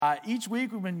Each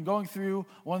week we've been going through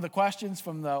one of the questions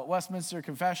from the Westminster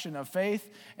Confession of Faith,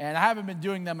 and I haven't been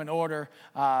doing them in order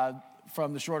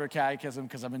from the shorter catechism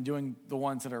because I've been doing the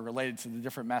ones that are related to the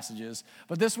different messages.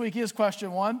 But this week is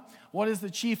question 1. What is the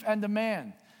chief end of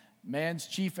man? Man's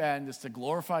chief end is to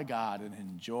glorify God and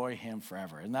enjoy him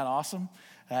forever. Isn't that awesome?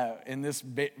 In this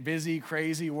busy,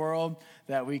 crazy world,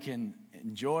 that we can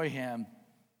enjoy him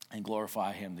and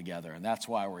glorify him together. And that's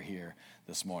why we're here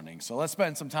this morning. So let's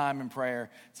spend some time in prayer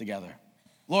together.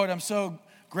 Lord, I'm so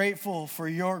grateful for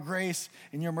your grace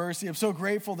and your mercy. I'm so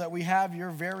grateful that we have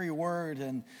your very word.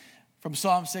 And from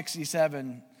Psalm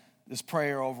 67, this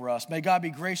prayer over us. May God be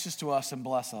gracious to us and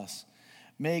bless us.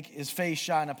 Make his face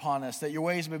shine upon us, that your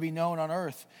ways may be known on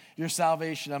earth, your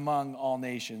salvation among all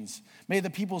nations. May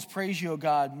the peoples praise you, O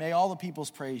God. May all the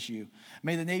peoples praise you.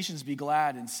 May the nations be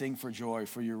glad and sing for joy,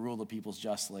 for you rule the peoples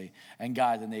justly and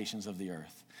guide the nations of the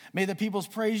earth. May the peoples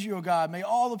praise you, O God. May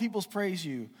all the peoples praise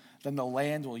you. Then the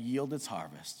land will yield its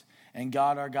harvest, and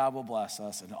God our God will bless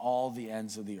us, and all the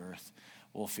ends of the earth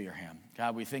will fear him.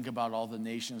 God, we think about all the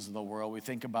nations of the world. We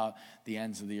think about the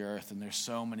ends of the earth, and there's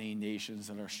so many nations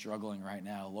that are struggling right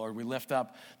now. Lord, we lift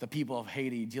up the people of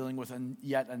Haiti dealing with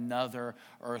yet another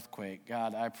earthquake.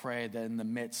 God, I pray that in the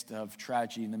midst of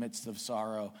tragedy, in the midst of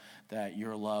sorrow, that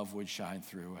your love would shine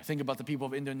through. I think about the people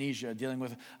of Indonesia dealing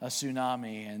with a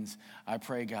tsunami, and I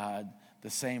pray, God, the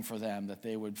same for them, that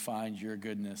they would find your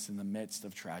goodness in the midst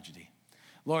of tragedy.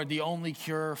 Lord, the only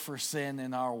cure for sin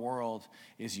in our world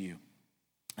is you.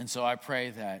 And so I pray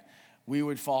that we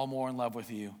would fall more in love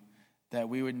with you, that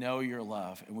we would know your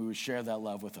love, and we would share that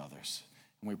love with others.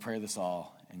 And we pray this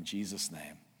all in Jesus'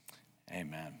 name.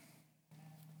 Amen.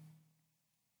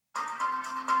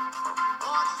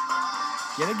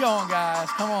 Get it going, guys.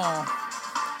 Come on.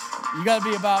 You got to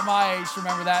be about my age to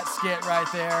remember that skit right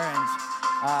there.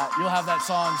 And you'll have that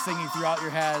song singing throughout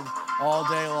your head all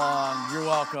day long. You're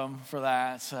welcome for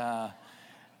that.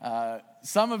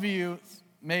 Some of you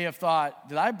may have thought,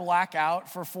 did I black out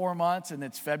for 4 months and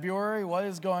it's February? What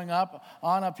is going up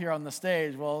here on the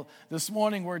stage? Well, this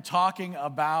morning we're talking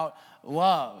about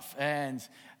love, and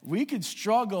we can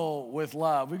struggle with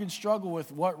love. We can struggle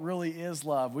with what really is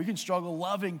love. We can struggle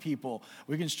loving people.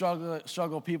 We can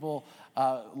struggle people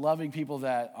loving people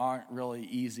that aren't really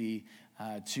easy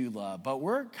to love. But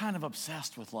we're kind of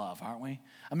obsessed with love, aren't we?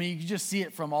 I mean, you can just see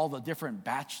it from all the different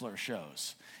Bachelor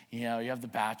shows. You know, you have The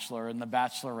Bachelor and The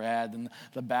Bachelorette and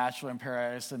The Bachelor in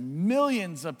Paradise, and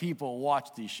millions of people watch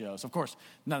these shows. Of course,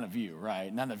 none of you,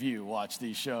 right? None of you watch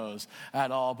these shows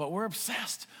at all, but we're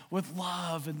obsessed with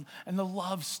love and the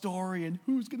love story and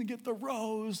who's going to get the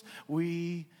rose.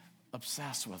 We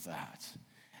obsess with that.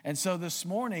 And so this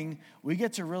morning, we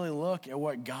get to really look at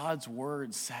what God's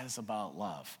word says about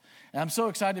love. And I'm so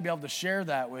excited to be able to share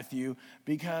that with you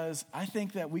because I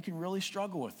think that we can really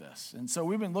struggle with this. And so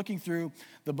we've been looking through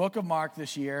the book of Mark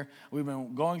this year. We've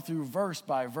been going through verse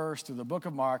by verse through the book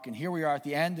of Mark. And here we are at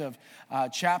the end of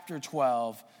chapter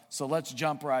 12. So let's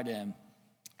jump right in.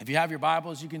 If you have your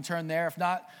Bibles, you can turn there. If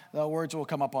not, the words will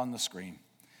come up on the screen.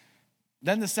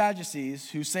 Then the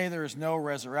Sadducees, who say there is no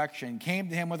resurrection, came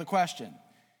to him with a question.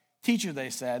 Teacher, they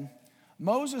said,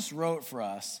 Moses wrote for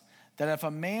us that if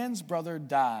a man's brother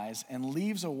dies and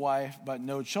leaves a wife but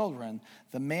no children,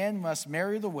 the man must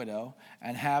marry the widow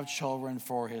and have children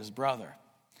for his brother.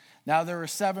 Now there were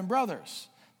 7 brothers.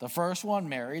 The first one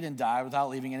married and died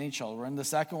without leaving any children. The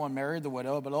second one married the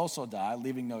widow but also died,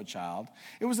 leaving no child.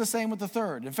 It was the same with the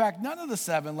third. In fact, none of the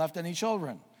 7 left any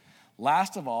children.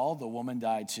 Last of all, the woman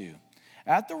died too.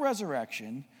 At the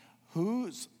resurrection,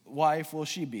 whose wife will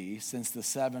she be, since the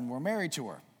 7 were married to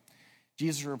her?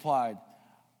 Jesus replied,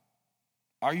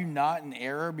 are you not in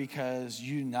error because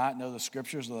you do not know the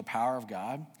scriptures or the power of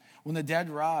God? When the dead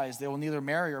rise, they will neither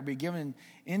marry or be given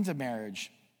into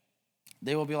marriage.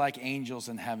 They will be like angels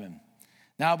in heaven.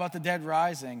 Now about the dead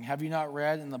rising, have you not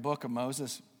read in the book of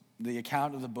Moses, the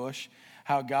account of the bush,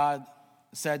 how God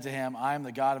said to him, I am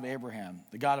the God of Abraham,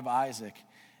 the God of Isaac,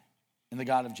 and the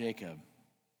God of Jacob.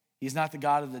 He's not the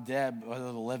God of the dead, but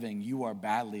of the living. You are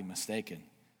badly mistaken.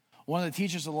 One of the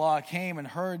teachers of the law came and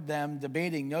heard them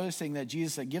debating, noticing that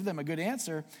Jesus had given them a good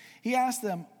answer. He asked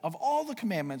them, of all the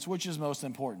commandments, which is most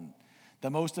important? The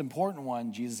most important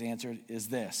one, Jesus answered, is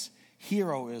this.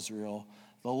 Hear, O Israel,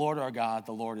 the Lord our God,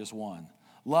 the Lord is one.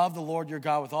 Love the Lord your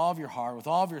God with all of your heart, with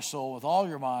all of your soul, with all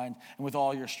your mind, and with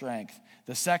all your strength.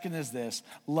 The second is this.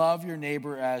 Love your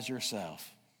neighbor as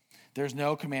yourself. There's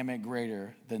no commandment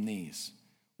greater than these.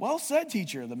 Well said,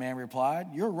 teacher, the man replied.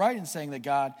 You're right in saying that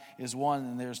God is one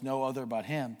and there's no other but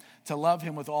him. To love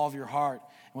him with all of your heart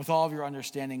and with all of your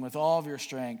understanding, with all of your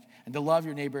strength, and to love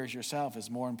your neighbor as yourself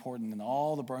is more important than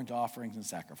all the burnt offerings and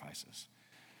sacrifices.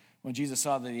 When Jesus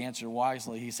saw that he answered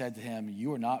wisely, he said to him,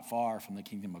 "You are not far from the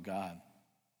kingdom of God."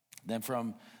 Then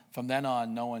from then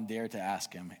on, no one dared to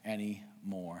ask him any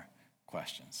more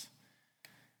questions.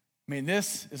 I mean,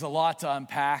 this is a lot to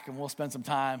unpack, and we'll spend some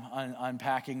time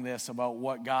unpacking this about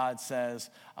what God says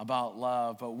about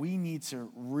love. But we need to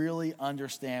really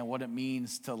understand what it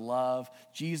means to love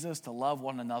Jesus, to love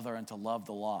one another, and to love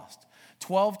the lost.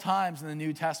 12 times in the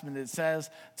New Testament it says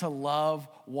to love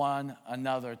one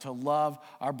another, to love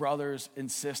our brothers and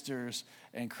sisters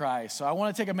in Christ. So I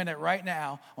want to take a minute right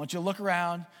now. I want you to look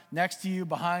around, next to you,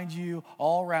 behind you,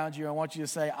 all around you. I want you to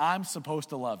say, "I'm supposed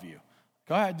to love you."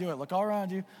 Go ahead, do it. Look all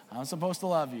around you. I'm supposed to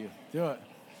love you. Do it.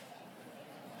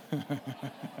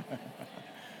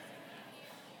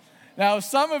 Now,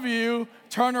 some of you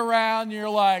turn around and you're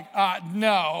like,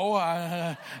 no,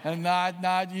 and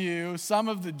not you. Some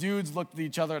of the dudes looked at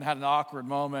each other and had an awkward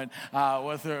moment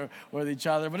with each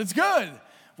other, but it's good.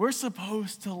 We're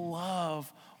supposed to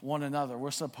love one another.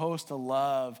 We're supposed to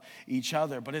love each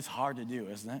other, but it's hard to do,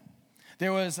 isn't it?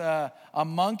 There was a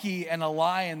monkey and a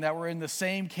lion that were in the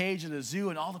same cage at the zoo,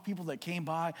 and all the people that came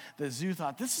by the zoo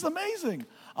thought, "This is amazing.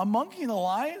 A monkey and a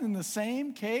lion in the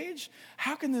same cage?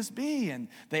 How can this be?" And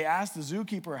they asked the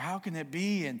zookeeper, "How can it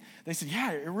be?" And they said, "Yeah,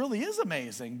 it really is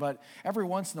amazing, but every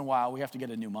once in a while we have to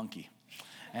get a new monkey."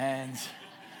 And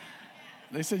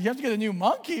they said, "You have to get a new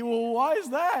monkey? Well, why is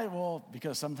that?" "Well,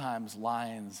 because sometimes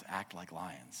lions act like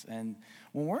lions." And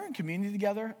when we're in community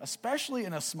together, especially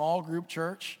in a small group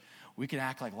church, we can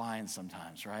act like lions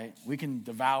sometimes, right? We can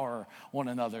devour one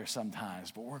another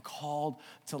sometimes, but we're called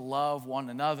to love one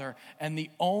another. And the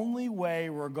only way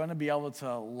we're going to be able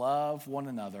to love one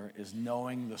another is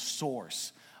knowing the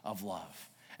source of love.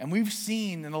 And we've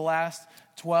seen in the last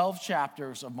 12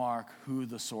 chapters of Mark who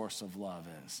the source of love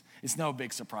is. It's no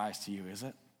big surprise to you, is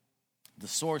it? The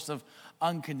source of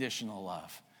unconditional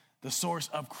love, the source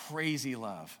of crazy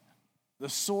love, the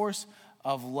source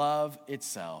of love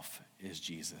itself is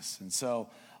Jesus. And so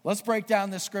let's break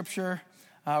down this scripture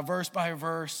verse by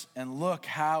verse and look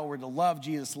how we're to love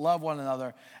Jesus, love one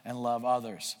another, and love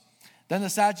others. Then the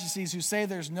Sadducees, who say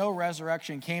there's no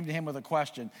resurrection, came to him with a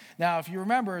question. Now, if you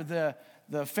remember,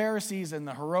 the Pharisees and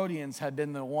the Herodians had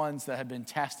been the ones that had been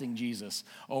testing Jesus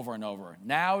over and over.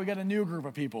 Now we got a new group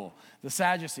of people, the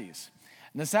Sadducees.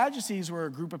 And the Sadducees were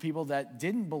a group of people that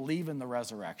didn't believe in the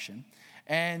resurrection,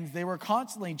 and they were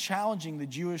constantly challenging the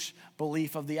Jewish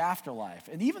belief of the afterlife.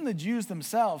 And even the Jews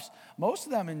themselves, most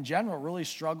of them in general really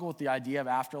struggle with the idea of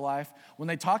afterlife. When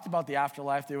they talked about the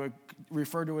afterlife, they would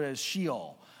refer to it as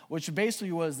Sheol, which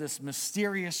basically was this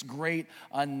mysterious great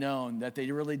unknown that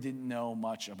they really didn't know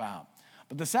much about.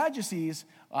 But the Sadducees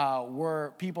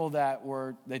were people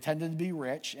they tended to be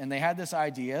rich, and they had this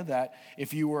idea that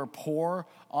if you were poor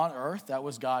on earth, that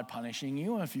was God punishing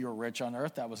you, and if you were rich on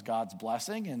earth, that was God's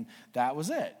blessing, and that was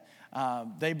it.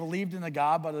 They believed in a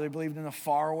God, but they believed in a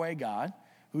faraway God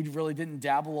who really didn't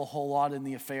dabble a whole lot in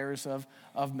the affairs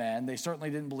of men. They certainly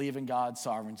didn't believe in God's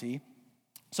sovereignty.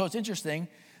 So it's interesting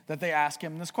that they ask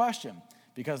him this question,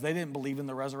 because they didn't believe in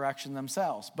the resurrection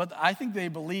themselves. But I think they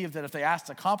believed that if they asked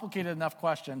a complicated enough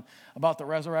question about the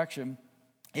resurrection,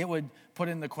 it would put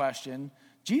into question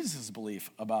Jesus'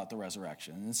 belief about the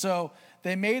resurrection. And so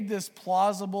they made this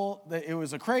plausible, it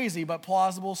was a crazy but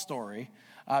plausible story,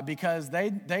 because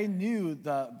they knew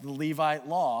the Levite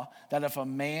law that if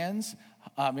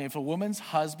a woman's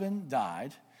husband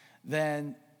died,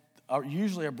 then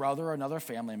usually a brother or another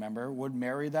family member would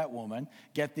marry that woman,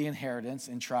 get the inheritance,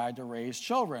 and try to raise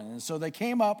children. And so they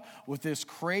came up with this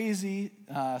crazy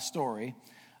story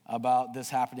about this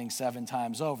happening 7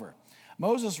 times over.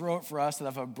 Moses wrote for us that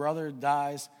if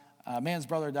a man's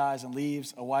brother dies and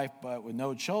leaves a wife but with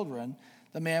no children,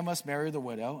 the man must marry the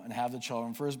widow and have the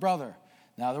children for his brother.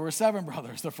 Now, there were 7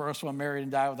 brothers. The first one married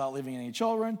and died without leaving any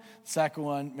children. The second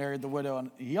one married the widow,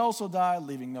 and he also died,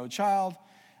 leaving no child.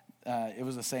 It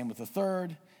was the same with the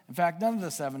third. In fact, none of the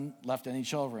 7 left any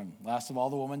children. Last of all,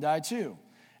 the woman died too.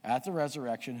 At the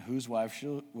resurrection, whose wife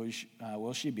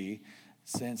will she be,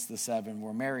 since the 7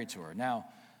 were married to her? Now,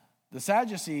 the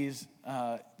Sadducees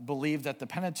believed that the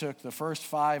Pentateuch, the first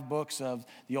 5 books of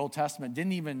the Old Testament,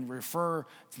 didn't even refer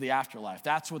to the afterlife.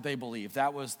 That's what they believed.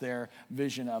 That was their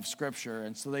vision of Scripture.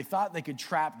 And so they thought they could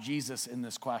trap Jesus in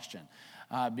this question.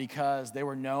 Because they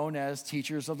were known as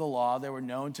teachers of the law. They were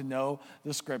known to know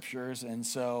the scriptures. And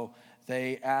so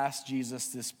they asked Jesus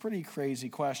this pretty crazy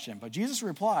question. But Jesus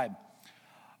replied,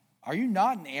 "Are you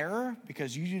not in error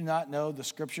because you do not know the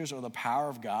scriptures or the power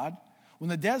of God? When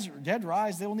the dead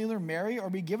rise, they will neither marry or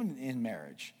be given in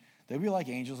marriage. They'll be like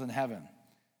angels in heaven.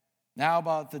 Now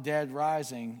about the dead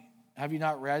rising, Have you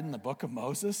not read in the book of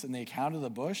Moses, in the account of the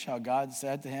bush, how God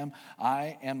said to him,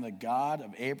 I am the God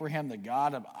of Abraham, the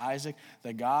God of Isaac,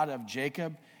 the God of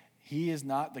Jacob. He is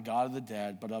not the God of the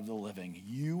dead, but of the living.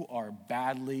 You are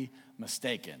badly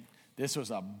mistaken. This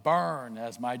was a burn,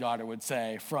 as my daughter would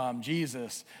say, from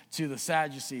Jesus to the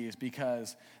Sadducees,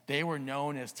 because they were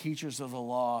known as teachers of the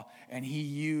law, and he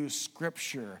used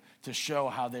Scripture to show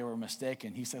how they were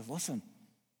mistaken. He says, listen,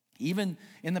 even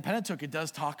in the Pentateuch, it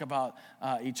does talk about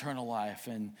eternal life,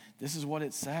 and this is what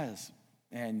it says.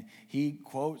 And he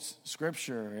quotes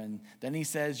Scripture, and then he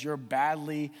says, you're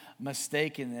badly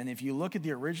mistaken. And if you look at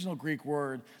the original Greek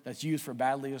word that's used for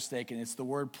badly mistaken, it's the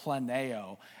word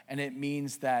planeo, and it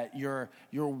means that you're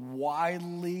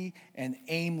widely and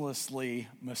aimlessly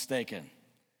mistaken.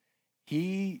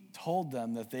 He told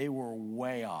them that they were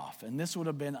way off, and this would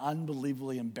have been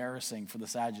unbelievably embarrassing for the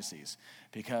Sadducees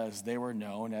because they were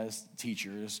known as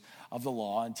teachers of the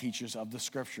law and teachers of the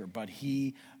Scripture, but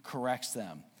he corrects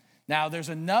them. Now, there's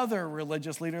another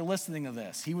religious leader listening to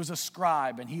this. He was a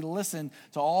scribe, and he listened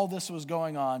to all this was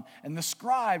going on. And the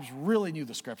scribes really knew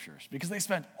the Scriptures because they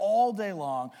spent all day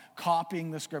long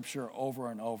copying the Scripture over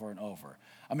and over and over.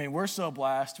 I mean, we're so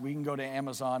blessed. We can go to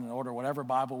Amazon and order whatever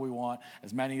Bible we want,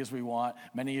 as many as we want.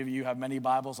 Many of you have many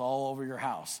Bibles all over your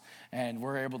house. And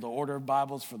we're able to order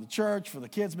Bibles for the church, for the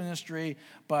kids' ministry.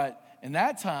 But in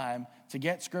that time, to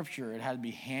get Scripture, it had to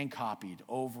be hand-copied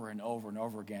over and over and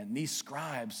over again. And these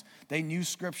scribes, they knew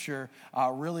Scripture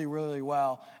really, really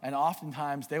well. And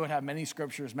oftentimes, they would have many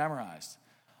Scriptures memorized.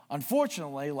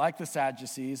 Unfortunately, like the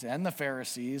Sadducees and the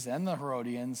Pharisees and the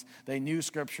Herodians, they knew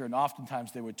Scripture, and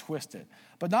oftentimes they would twist it.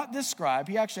 But not this scribe.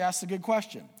 He actually asked a good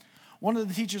question. One of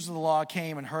the teachers of the law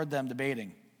came and heard them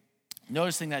debating.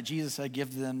 Noticing that Jesus had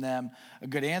given them a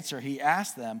good answer, he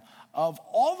asked them, of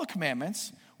all the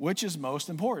commandments, which is most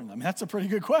important? I mean, that's a pretty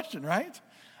good question, right?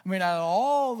 I mean, out of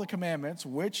all the commandments,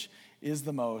 which is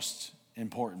the most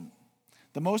important?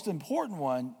 The most important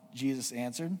one, Jesus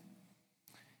answered,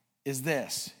 is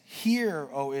this: Hear,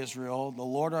 O Israel, the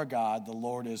Lord our God, the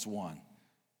Lord is one.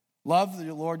 Love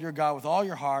the Lord your God with all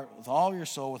your heart, with all your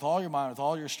soul, with all your mind, with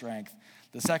all your strength.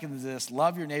 The second is this: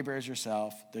 love your neighbor as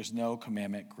yourself. There's no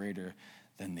commandment greater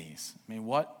than these. I mean,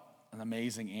 what an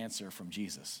amazing answer from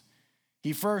Jesus.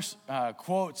 He first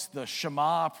quotes the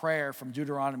Shema prayer from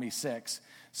Deuteronomy 6.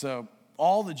 So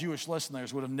all the Jewish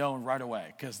listeners would have known right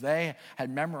away because they had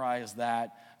memorized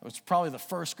that. It was probably the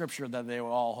first scripture that they would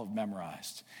all have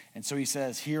memorized. And so he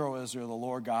says, Hear, O Israel, the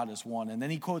Lord God is one. And then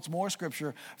he quotes more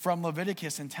scripture from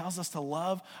Leviticus and tells us to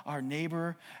love our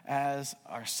neighbor as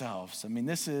ourselves. I mean,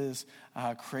 this is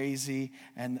crazy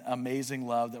and amazing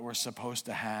love that we're supposed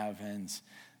to have. And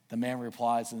the man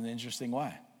replies in an interesting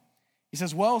way. He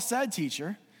says, well said,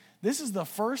 teacher. This is the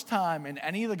first time in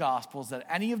any of the Gospels that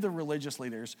any of the religious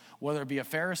leaders, whether it be a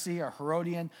Pharisee, a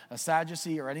Herodian, a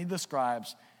Sadducee, or any of the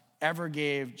scribes, ever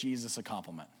gave Jesus a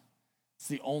compliment. It's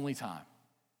the only time.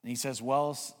 And he says,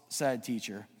 well said,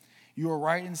 teacher. You are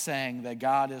right in saying that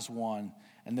God is one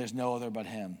and there's no other but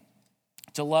him.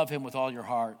 To love him with all your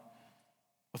heart,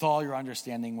 with all your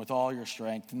understanding, with all your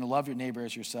strength, and to love your neighbor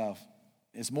as yourself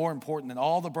is more important than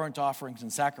all the burnt offerings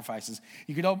and sacrifices.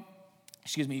 You could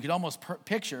almost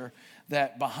picture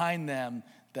that behind them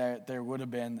that there would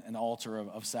have been an altar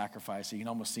of sacrifice. You can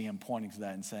almost see him pointing to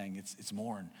that and saying it's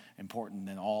more important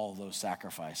than all those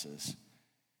sacrifices.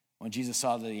 When Jesus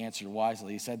saw that he answered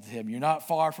wisely, he said to him, you're not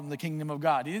far from the kingdom of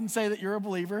God. He didn't say that you're a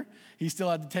believer. He still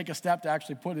had to take a step to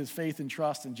actually put his faith and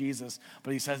trust in Jesus.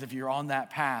 But he says if you're on that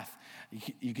path,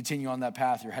 you continue on that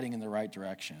path, you're heading in the right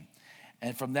direction.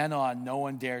 And from then on, no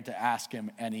one dared to ask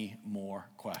him any more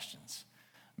questions.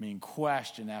 I mean,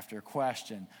 question after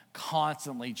question,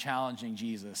 constantly challenging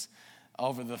Jesus.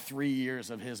 Over the 3 years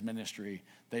of his ministry,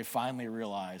 they finally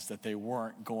realized that they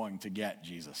weren't going to get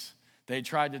Jesus. They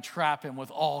tried to trap him with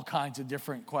all kinds of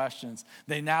different questions.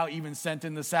 They now even sent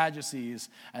in the Sadducees,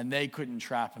 and they couldn't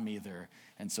trap him either.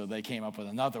 And so they came up with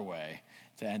another way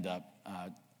to end up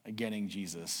getting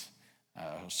Jesus,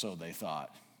 so they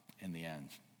thought in the end.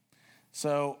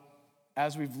 So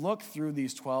as we've looked through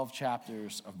these 12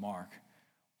 chapters of Mark,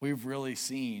 we've really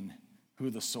seen who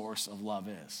the source of love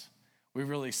is. We've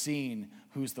really seen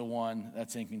who's the one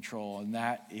that's in control, and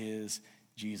that is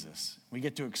Jesus. We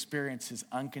get to experience his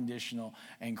unconditional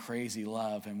and crazy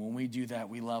love, and when we do that,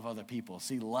 we love other people.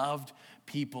 See, loved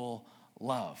people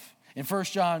love. In 1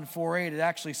 John 4:8, it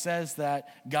actually says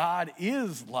that God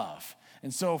is love.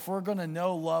 And so if we're going to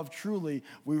know love truly,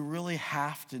 we really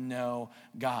have to know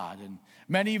God. And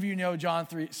many of you know John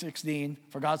 3:16,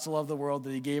 for God so loved the world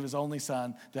that he gave his only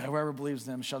son, that whoever believes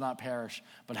in him shall not perish,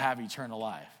 but have eternal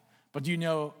life. But do you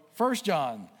know 1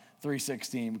 John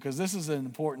 3:16, because this is an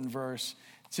important verse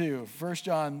too. 1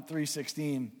 John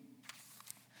 3:16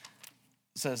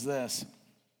 says this,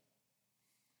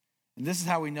 and this is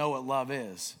how we know what love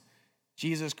is.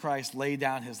 Jesus Christ laid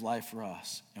down his life for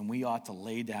us, and we ought to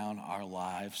lay down our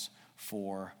lives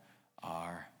for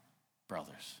our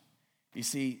brothers. You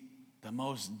see, the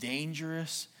most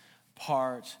dangerous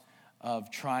part of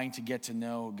trying to get to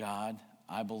know God,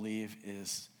 I believe,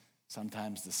 is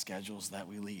sometimes the schedules that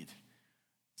we lead.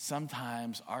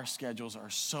 Sometimes our schedules are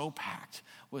so packed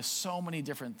with so many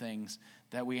different things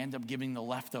that we end up giving the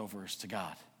leftovers to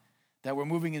God. That we're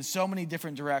moving in so many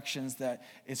different directions that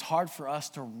it's hard for us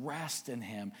to rest in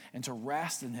him and to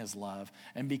rest in his love.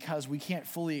 And because we can't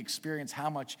fully experience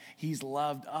how much he's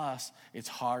loved us, it's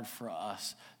hard for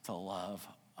us to love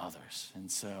others.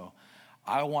 And so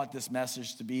I want this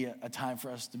message to be a time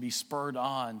for us to be spurred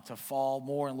on to fall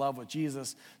more in love with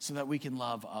Jesus so that we can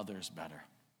love others better.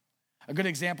 A good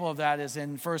example of that is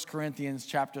in 1 Corinthians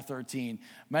chapter 13.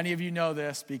 Many of you know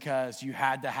this because you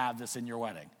had to have this in your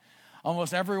wedding.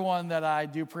 Almost everyone that I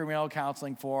do premarital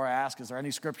counseling for, I ask, is there any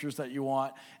scriptures that you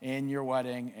want in your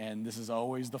wedding? And this is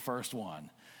always the first one,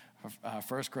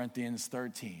 1 Corinthians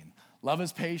 13. Love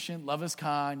is patient, love is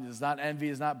kind, it does not envy,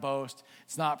 it does not boast,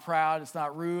 it's not proud, it's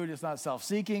not rude, it's not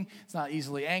self-seeking, it's not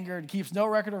easily angered, it keeps no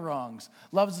record of wrongs.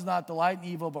 Love does not delight in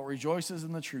evil, but rejoices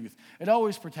in the truth. It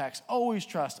always protects, always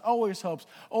trusts, always hopes,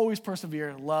 always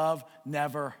perseveres. Love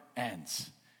never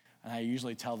ends. And I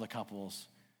usually tell the couples,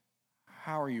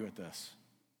 how are you at this?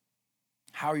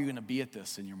 How are you going to be at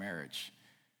this in your marriage?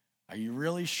 Are you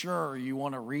really sure you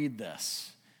want to read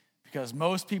this? Because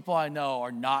most people I know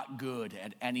are not good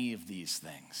at any of these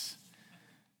things.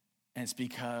 And it's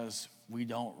because we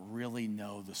don't really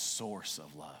know the source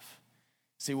of love.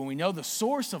 See, when we know the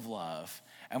source of love,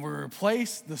 and we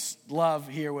replace this love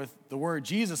here with the word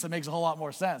Jesus, it makes a whole lot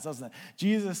more sense, doesn't it?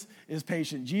 Jesus is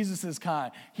patient. Jesus is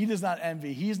kind. He does not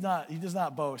envy. He does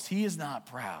not boast. He is not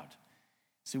proud.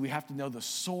 See, we have to know the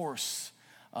source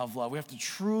of love. We have to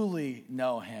truly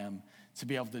know him to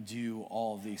be able to do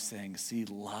all of these things. See,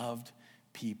 loved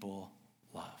people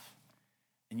love.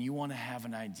 And you want to have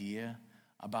an idea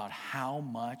about how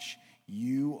much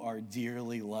you are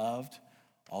dearly loved,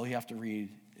 all you have to read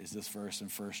is this verse in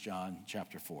 1 John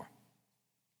chapter 4.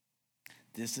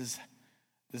 This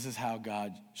is how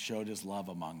God showed his love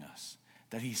among us,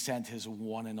 that he sent his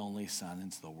one and only Son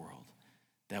into the world,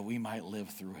 that we might live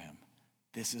through him.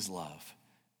 This is love,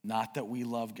 not that we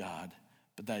love God,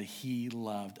 but that he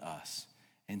loved us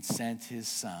and sent his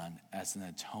Son as an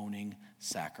atoning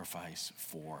sacrifice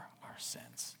for our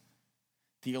sins.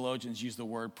 Theologians use the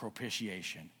word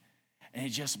propitiation, and it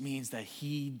just means that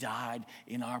he died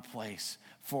in our place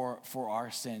for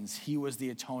our sins. He was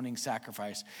the atoning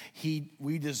sacrifice.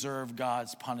 We deserve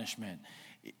God's punishment.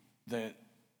 The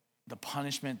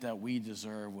punishment that we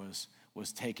deserve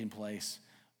was taken place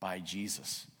by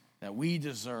Jesus. That we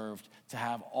deserved to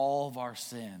have all of our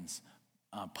sins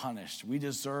punished. We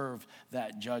deserve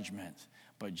that judgment.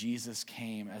 But Jesus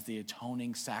came as the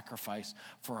atoning sacrifice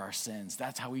for our sins.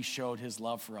 That's how he showed his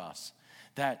love for us.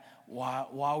 That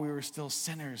while we were still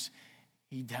sinners,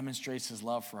 he demonstrates his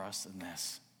love for us in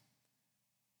this.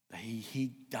 That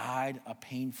he died a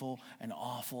painful and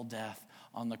awful death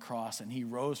on the cross, and he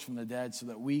rose from the dead so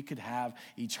that we could have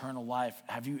eternal life.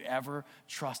 Have you ever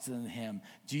trusted in him?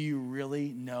 Do you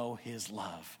really know his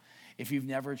love? If you've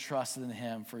never trusted in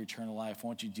him for eternal life,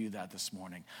 won't you do that this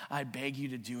morning? I beg you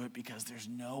to do it because there's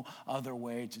no other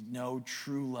way to know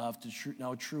true love, to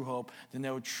know true hope, to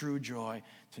know true joy,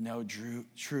 to know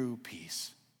true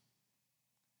peace.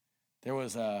 There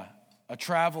was a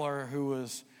traveler who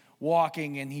was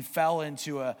walking, and he fell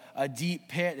into a deep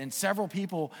pit, and several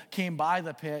people came by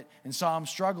the pit and saw him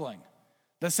struggling.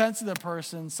 The sensitive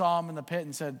person saw him in the pit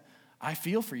and said, I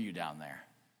feel for you down there,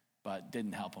 but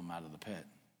didn't help him out of the pit.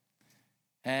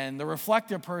 And the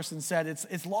reflective person said,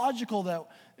 it's logical that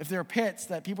if there are pits,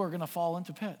 that people are going to fall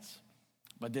into pits,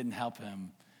 but didn't help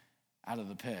him out of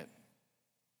the pit.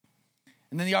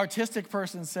 And then the artistic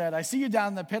person said, I see you down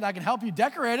in the pit, I can help you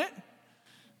decorate it.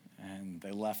 And they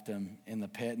left him in the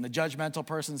pit. And the judgmental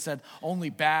person said,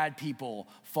 only bad people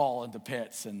fall into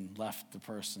pits, and left the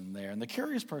person there. And the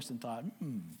curious person thought,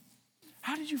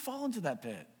 how did you fall into that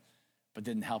pit? But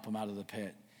didn't help him out of the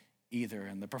pit either.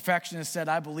 And the perfectionist said,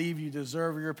 I believe you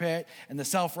deserve your pit. And the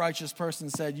self-righteous person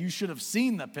said, you should have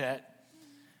seen the pit.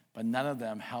 But none of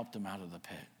them helped him out of the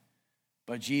pit.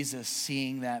 But Jesus,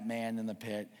 seeing that man in the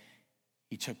pit,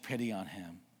 he took pity on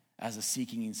him as a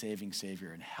seeking and saving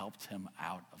Savior and helped him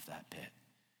out of that pit.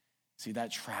 See,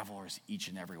 that traveler is each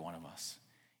and every one of us.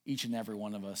 Each and every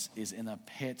one of us is in a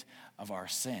pit of our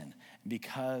sin.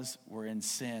 Because we're in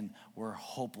sin, we're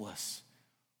hopeless.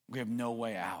 We have no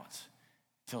way out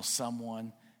until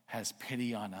someone has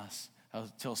pity on us,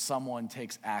 until someone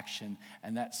takes action,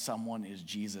 and that someone is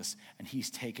Jesus, and he's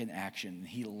taken action, and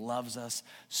he loves us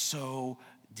so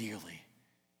dearly.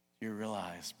 You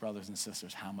realize, brothers and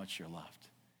sisters, how much you're loved.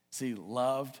 See,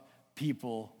 loved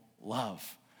people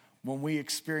love. When we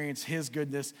experience his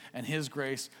goodness and his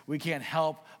grace, we can't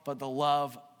help but to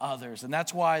love others. And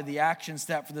that's why the action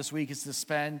step for this week is to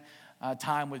spend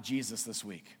time with Jesus this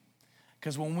week.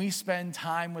 Because when we spend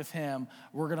time with him,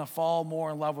 we're going to fall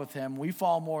more in love with him. When we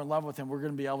fall more in love with him, we're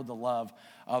going to be able to love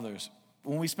others.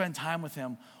 When we spend time with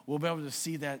him, we'll be able to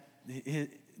see that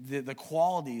the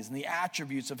qualities and the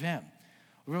attributes of him.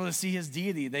 We'll be able to see his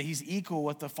deity, that he's equal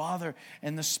with the Father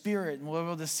and the Spirit. And we'll be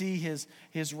able to see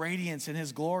his radiance and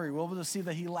his glory. We'll be able to see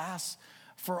that he lasts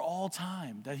for all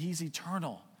time, that he's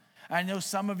eternal. I know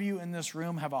some of you in this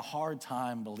room have a hard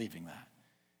time believing that.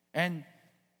 And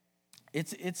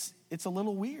it's a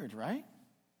little weird, right?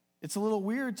 It's a little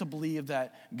weird to believe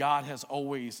that God has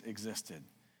always existed.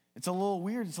 It's a little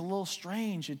weird. It's a little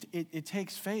strange. It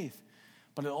takes faith.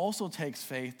 But it also takes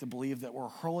faith to believe that we're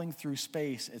hurling through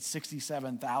space at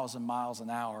 67,000 miles an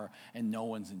hour and no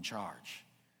one's in charge.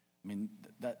 I mean,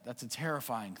 that's a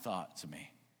terrifying thought to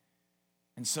me.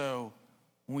 And so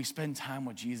when we spend time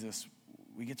with Jesus,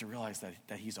 we get to realize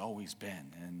that he's always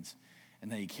been and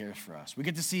that he cares for us. We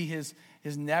get to see his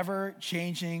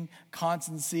never-changing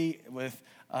constancy with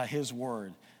his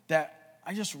word that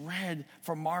I just read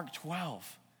from Mark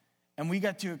 12. And we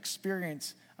got to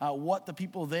experience what the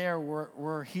people there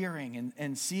were hearing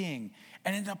and seeing.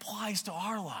 And it applies to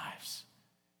our lives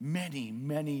many,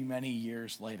 many, many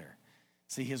years later.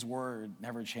 See, his word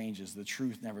never changes. The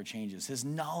truth never changes. His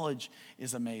knowledge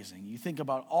is amazing. You think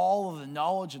about all of the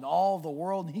knowledge in all of the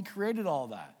world, and he created all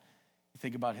that. You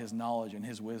think about his knowledge and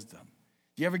his wisdom.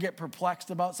 Do you ever get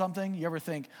perplexed about something? You ever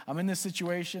think, I'm in this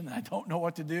situation and I don't know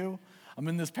what to do? I'm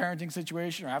in this parenting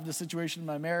situation, or I have this situation in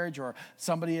my marriage, or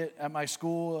somebody at my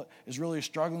school is really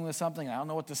struggling with something. I don't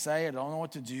know what to say. I don't know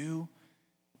what to do.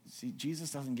 See,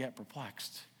 Jesus doesn't get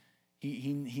perplexed.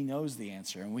 He knows the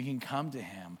answer, and we can come to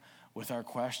him with our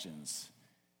questions.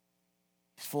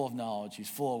 He's full of knowledge. He's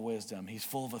full of wisdom. He's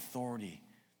full of authority.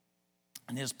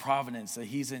 And his providence, that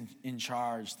he's in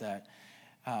charge, that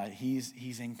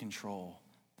he's in control,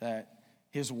 that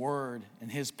his word and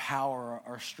his power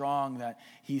are strong, that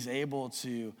he's able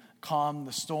to calm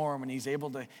the storm, and he's able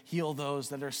to heal those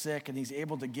that are sick, and he's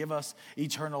able to give us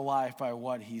eternal life by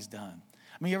what he's done.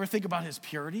 I mean, you ever think about his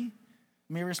purity?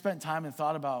 I mean, you ever spent time and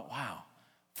thought about, wow,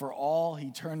 for all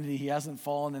eternity, he hasn't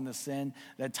fallen into sin.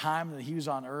 That time that he was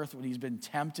on earth when he's been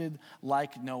tempted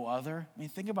like no other. I mean,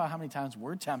 think about how many times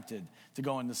we're tempted to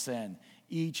go into sin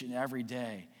each and every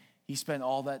day. He spent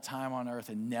all that time on earth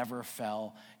and never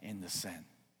fell into sin.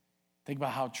 Think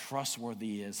about how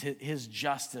trustworthy he is, his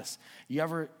justice. You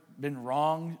ever been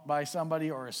wronged by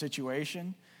somebody or a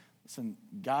situation? Listen,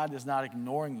 God is not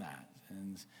ignoring that.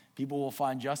 And people will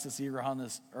find justice here on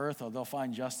this earth, or they'll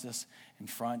find justice in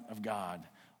front of God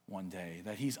one day.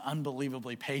 That he's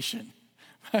unbelievably patient.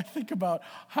 I think about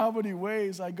how many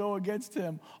ways I go against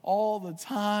him all the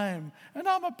time. And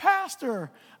I'm a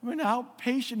pastor. I mean, how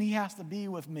patient he has to be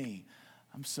with me.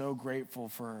 I'm so grateful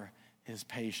for his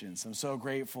patience. I'm so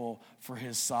grateful for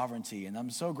his sovereignty. And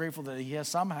I'm so grateful that he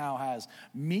somehow has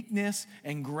meekness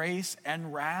and grace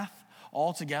and wrath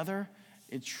all together.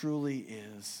 It truly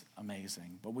is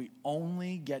amazing. But we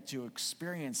only get to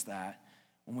experience that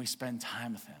when we spend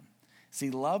time with him. See,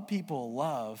 love people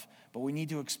love, but we need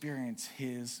to experience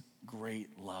his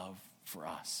great love for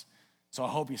us. So I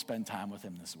hope you spend time with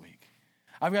him this week.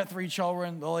 I've got 3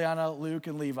 children, Liliana, Luke,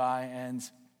 and Levi, and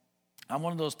I'm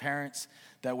one of those parents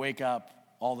that wake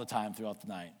up all the time throughout the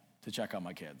night to check on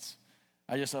my kids.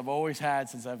 I've always had,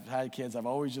 since I've had kids, I've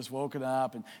always just woken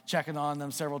up and checking on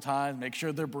them several times, make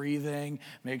sure they're breathing,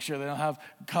 make sure they don't have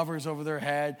covers over their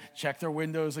head, check their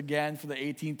windows again for the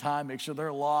 18th time, make sure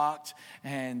they're locked.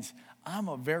 And I'm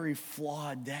a very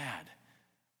flawed dad.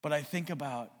 But I think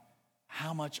about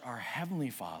how much our Heavenly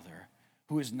Father,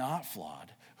 who is not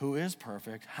flawed, who is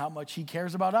perfect, how much he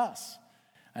cares about us,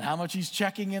 and how much he's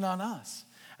checking in on us,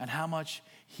 and how much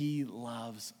he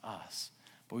loves us.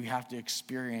 But we have to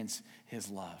experience his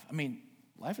love. I mean,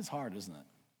 life is hard, isn't it?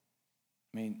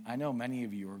 I mean, I know many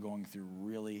of you are going through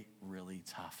really, really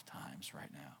tough times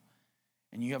right now.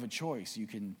 And you have a choice. You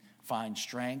can find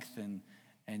strength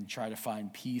and try to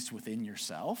find peace within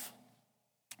yourself.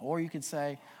 Or you could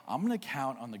say, I'm going to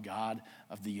count on the God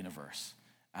of the universe.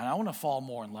 And I want to fall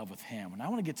more in love with him. And I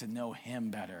want to get to know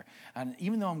him better. And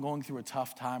even though I'm going through a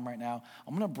tough time right now,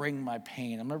 I'm going to bring my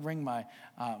pain. I'm going to bring my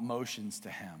emotions to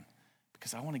him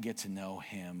because I want to get to know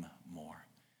him more.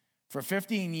 For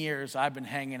 15 years, I've been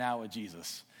hanging out with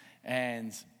Jesus.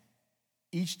 And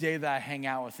each day that I hang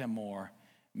out with him more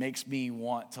makes me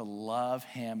want to love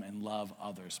him and love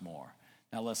others more.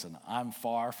 Now listen, I'm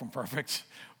far from perfect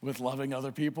with loving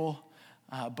other people.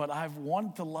 But I've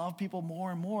wanted to love people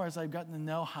more and more as I've gotten to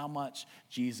know how much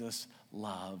Jesus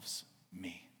loves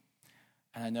me.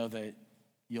 And I know that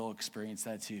you'll experience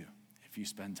that too if you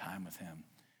spend time with him.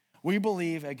 We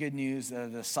believe at Good News that a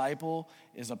disciple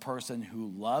is a person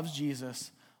who loves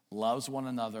Jesus, loves one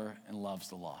another, and loves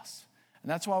the lost. And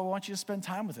that's why we want you to spend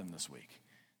time with him this week.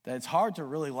 That it's hard to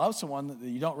really love someone that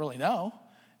you don't really know.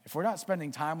 If we're not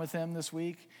spending time with him this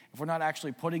week, if we're not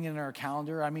actually putting it in our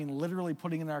calendar, I mean literally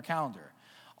putting it in our calendar.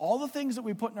 All the things that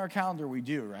we put in our calendar, we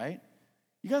do, right?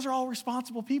 You guys are all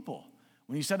responsible people.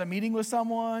 When you set a meeting with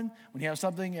someone, when you have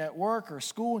something at work or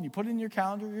school and you put it in your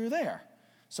calendar, you're there.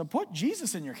 So put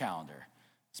Jesus in your calendar.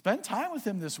 Spend time with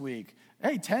him this week.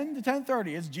 Hey, 10 to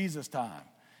 10:30, it's Jesus time.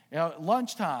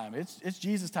 Lunchtime, it's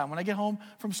Jesus time. When I get home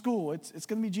from school, it's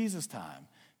going to be Jesus time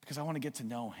because I want to get to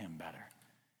know him better.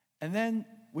 And then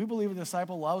we believe a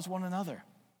disciple loves one another.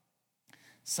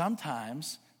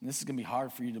 Sometimes, and this is going to be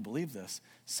hard for you to believe this,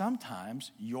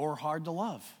 sometimes you're hard to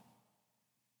love.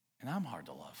 And I'm hard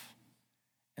to love.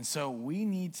 And so we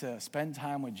need to spend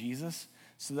time with Jesus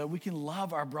so that we can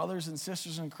love our brothers and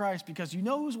sisters in Christ, because you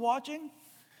know who's watching?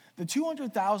 The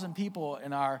 200,000 people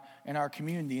in our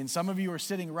community, and some of you are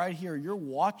sitting right here, you're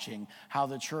watching how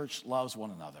the church loves one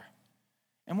another.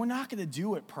 And we're not going to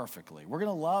do it perfectly. We're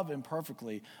going to love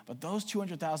imperfectly, but those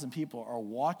 200,000 people are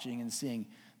watching and seeing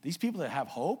these people that have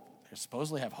hope, they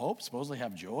supposedly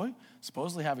have joy,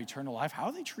 supposedly have eternal life. How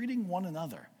are they treating one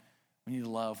another? We need to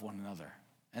love one another.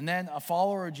 And then a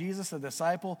follower of Jesus, a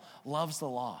disciple, loves the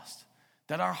lost.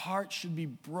 That our hearts should be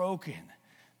broken.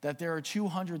 That there are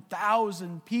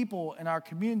 200,000 people in our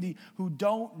community who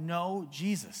don't know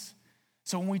Jesus.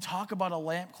 So when we talk about a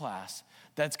lamp class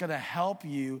that's going to help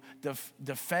you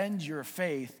defend your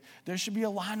faith, there should be a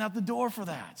line out the door for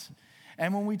that.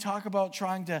 And when we talk about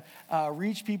trying to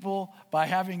reach people by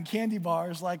having candy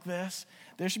bars like this,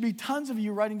 there should be tons of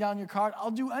you writing down your card.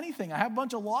 I'll do anything. I have a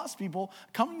bunch of lost people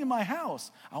coming to my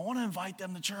house. I want to invite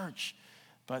them to church.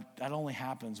 But that only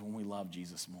happens when we love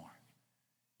Jesus more.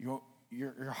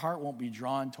 Your heart won't be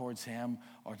drawn towards him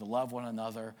or to love one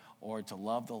another or to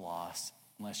love the lost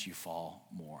unless you fall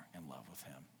more in love with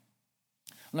him.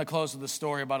 I'm going to close with a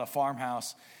story about a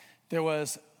farmhouse. There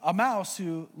was a mouse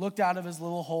who looked out of his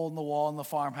little hole in the wall in the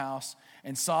farmhouse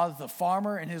and saw that the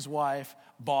farmer and his wife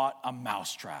bought a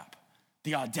mousetrap.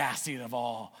 The audacity of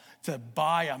all to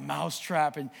buy a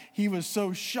mousetrap. And he was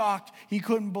so shocked, he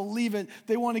couldn't believe it.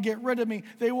 They want to get rid of me.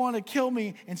 They want to kill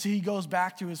me. And so he goes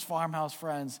back to his farmhouse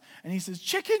friends and he says,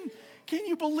 "Chicken, can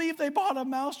you believe they bought a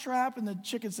mousetrap?" And the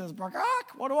chicken says, "Bark,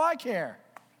 what do I care?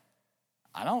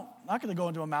 I'm not going to go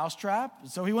into a mousetrap."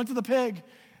 So he went to the pig.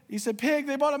 He said, "Pig,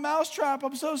 they bought a mousetrap.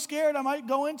 I'm so scared I might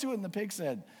go into it." And the pig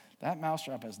said, "That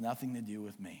mousetrap has nothing to do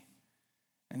with me."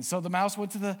 And so the mouse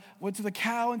went to the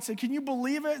cow and said, "Can you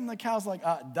believe it?" And the cow's like,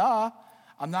 "Duh,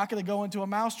 I'm not going to go into a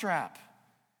mousetrap."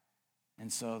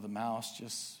 And so the mouse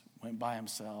just went by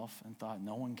himself and thought,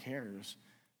 no one cares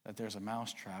that there's a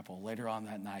mousetrap. Well, later on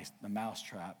that night, the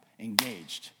mousetrap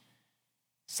engaged.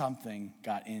 Something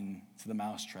got into the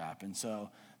mousetrap. And so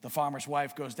the farmer's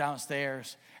wife goes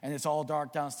downstairs, and it's all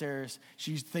dark downstairs.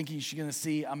 She's thinking she's going to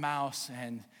see a mouse,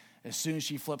 and as soon as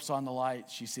she flips on the light,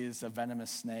 she sees a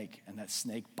venomous snake, and that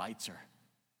snake bites her.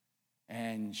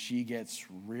 And she gets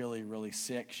really, really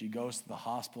sick. She goes to the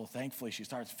hospital. Thankfully, she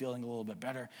starts feeling a little bit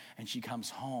better, and she comes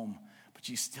home, but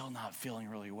she's still not feeling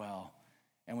really well.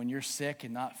 And when you're sick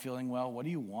and not feeling well, what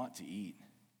do you want to eat?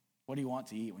 What do you want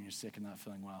to eat when you're sick and not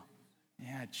feeling well?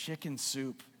 Yeah, chicken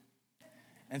soup.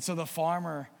 And so the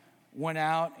farmer went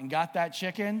out and got that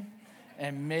chicken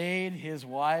and made his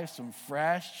wife some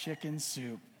fresh chicken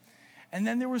soup. And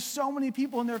then there were so many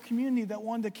people in their community that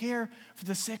wanted to care for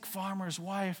the sick farmer's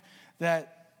wife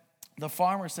that the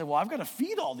farmer said, "Well, I've got to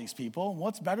feed all these people. And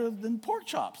what's better than pork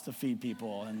chops to feed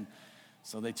people?" And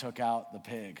so they took out the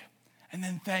pig. And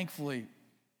then thankfully,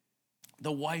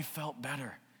 the wife felt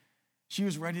better. She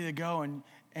was ready to go,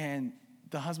 and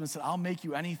the husband said, "I'll make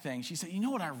you anything." She said, "You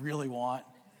know what I really want?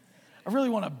 I really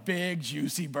want a big,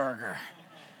 juicy burger."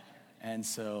 And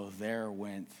so there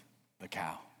went the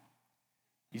cow.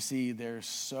 You see, there's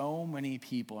so many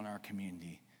people in our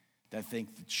community that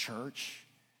think the church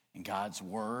and God's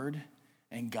word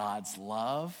and God's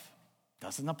love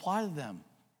doesn't apply to them.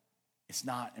 It's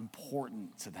not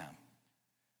important to them.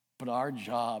 But our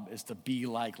job is to be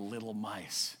like little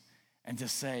mice and to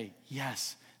say,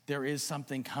 yes, there is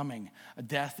something coming. A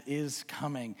death is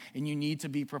coming, and you need to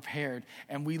be prepared.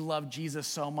 And we love Jesus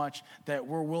so much that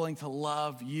we're willing to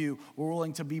love you. We're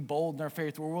willing to be bold in our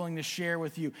faith. We're willing to share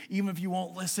with you. Even if you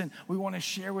won't listen, we want to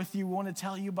share with you. We want to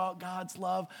tell you about God's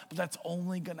love. But that's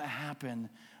only going to happen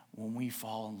when we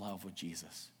fall in love with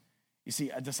Jesus. You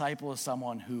see, a disciple is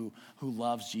someone who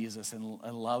loves Jesus and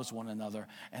loves one another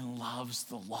and loves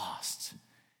the lost.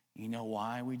 You know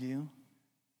why we do?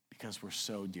 Because we're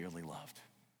so dearly loved.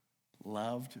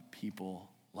 Loved people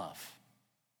love.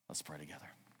 Let's pray together.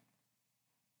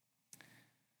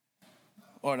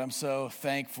 Lord, I'm so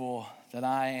thankful that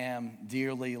I am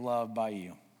dearly loved by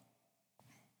you.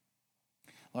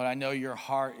 Lord, I know your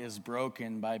heart is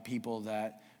broken by people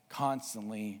that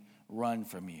constantly run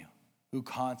from you, who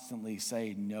constantly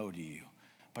say no to you,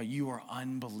 but you are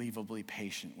unbelievably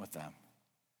patient with them.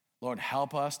 Lord,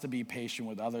 help us to be patient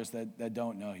with others that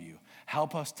don't know you.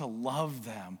 Help us to love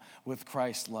them with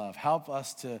Christ's love. Help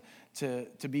us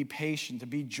to be patient, to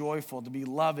be joyful, to be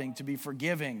loving, to be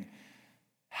forgiving.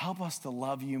 Help us to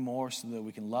love you more so that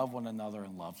we can love one another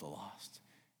and love the lost.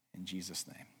 In Jesus'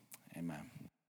 name, amen.